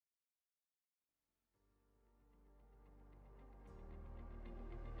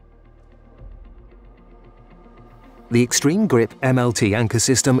The XtremeGrip MLT anchor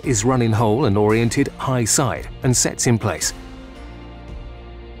system is run in hole and oriented high side and sets in place.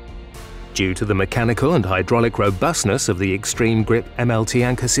 Due to the mechanical and hydraulic robustness of the XtremeGrip MLT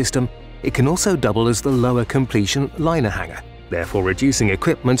anchor system, it can also double as the lower completion liner hanger, therefore reducing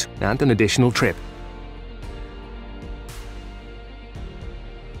equipment and an additional trip.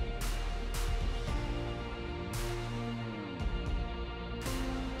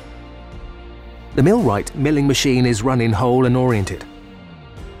 The MillRite milling machine is run in hole and oriented.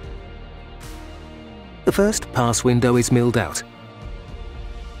 The first pass window is milled out.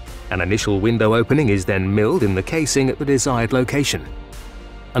 An initial window opening is then milled in the casing at the desired location.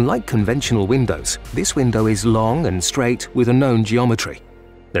 Unlike conventional windows, this window is long and straight with a known geometry.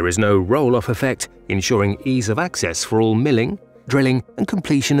 There is no roll-off effect, ensuring ease of access for all milling, drilling and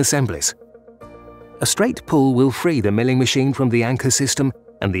completion assemblies. A straight pull will free the milling machine from the anchor system,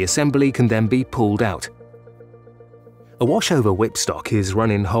 and the assembly can then be pulled out. A washover whipstock is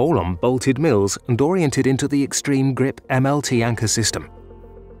run in hole on bolted mills and oriented into the XtremeGrip MLT anchor system.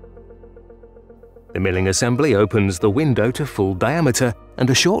 The milling assembly opens the window to full diameter and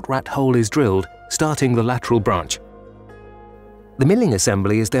a short rat hole is drilled, starting the lateral branch. The milling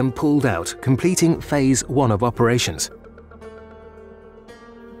assembly is then pulled out, completing phase 1 of operations.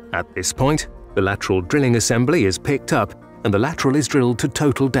 At this point, the lateral drilling assembly is picked up and the lateral is drilled to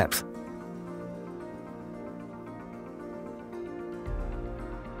total depth.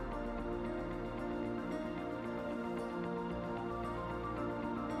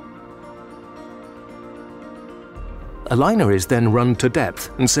 A liner is then run to depth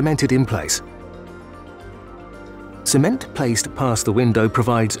and cemented in place. Cement placed past the window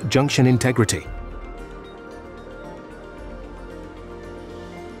provides junction integrity.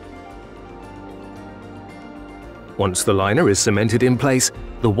 Once the liner is cemented in place,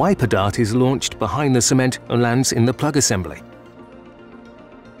 the wiper dart is launched behind the cement and lands in the plug assembly.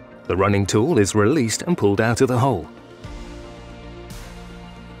 The running tool is released and pulled out of the hole.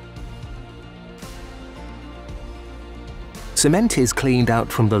 Cement is cleaned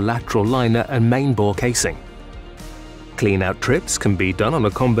out from the lateral liner and main bore casing. Clean-out trips can be done on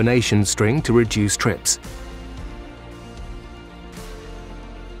a combination string to reduce trips.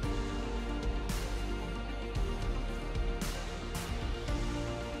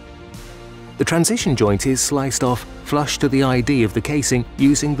 The transition joint is sliced off flush to the ID of the casing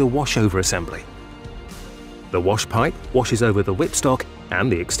using the washover assembly. The wash pipe washes over the whipstock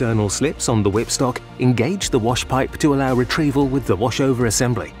and the external slips on the whipstock engage the wash pipe to allow retrieval with the washover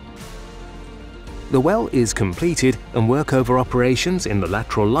assembly. The well is completed and workover operations in the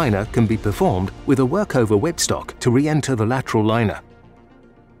lateral liner can be performed with a workover whipstock to re-enter the lateral liner.